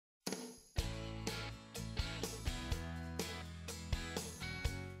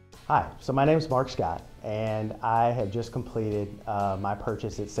Hi, so my name is Mark Scott, and I have just completed my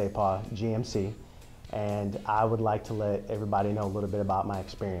purchase at Sapaugh GMC, and I would like to let everybody know a little bit about my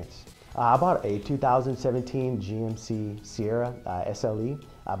experience. I bought a 2017 GMC Sierra SLE.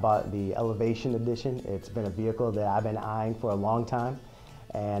 I bought the Elevation Edition. It's been a vehicle that I've been eyeing for a long time,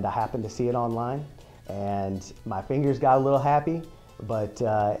 and I happened to see it online, and my fingers got a little happy. But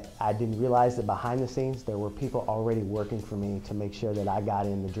I didn't realize that behind the scenes there were people already working for me to make sure that I got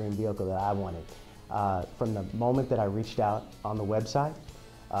in the dream vehicle that I wanted. From the moment that I reached out on the website,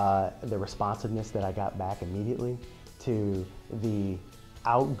 the responsiveness that I got back immediately, to the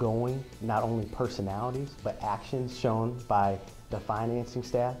outgoing, not only personalities, but actions shown by the financing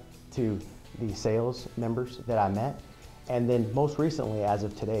staff, to the sales members that I met, and then most recently, as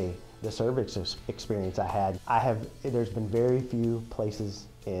of today, the service experience I had. There's been very few places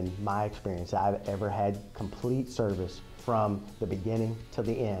in my experience I've ever had complete service from the beginning to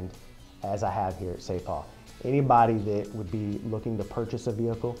the end as I have here at Sapaugh. Anybody that would be looking to purchase a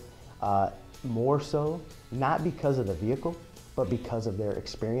vehicle, more so, not because of the vehicle, but because of their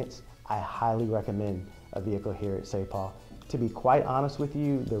experience, I highly recommend a vehicle here at Sapaugh. To be quite honest with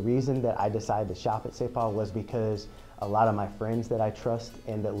you, the reason that I decided to shop at Sapaugh was because a lot of my friends that I trust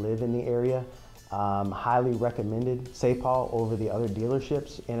and that live in the area highly recommended Sapaugh over the other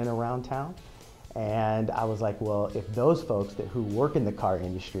dealerships in and around town. And I was like, well, if those folks who work in the car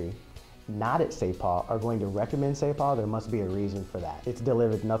industry, not at Sapaugh, are going to recommend Sapaugh, there must be a reason for that. It's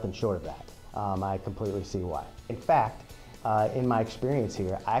delivered nothing short of that. I completely see why. In fact, in my experience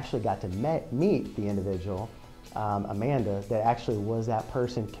here, I actually got to meet the individual, Amanda, that actually was that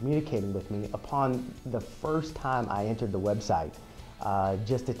person communicating with me upon the first time I entered the website,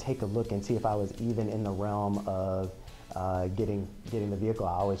 just to take a look and see if I was even in the realm of getting the vehicle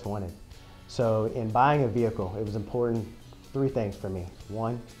I always wanted. So in buying a vehicle, it was important, three things for me.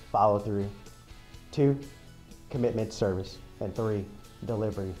 One, follow through. Two, commitment to service. And three,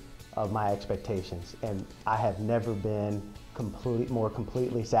 delivery of my expectations. And I have never been more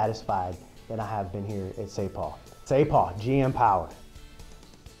completely satisfied than I have been here at Sapaugh. Sapaugh GM Power.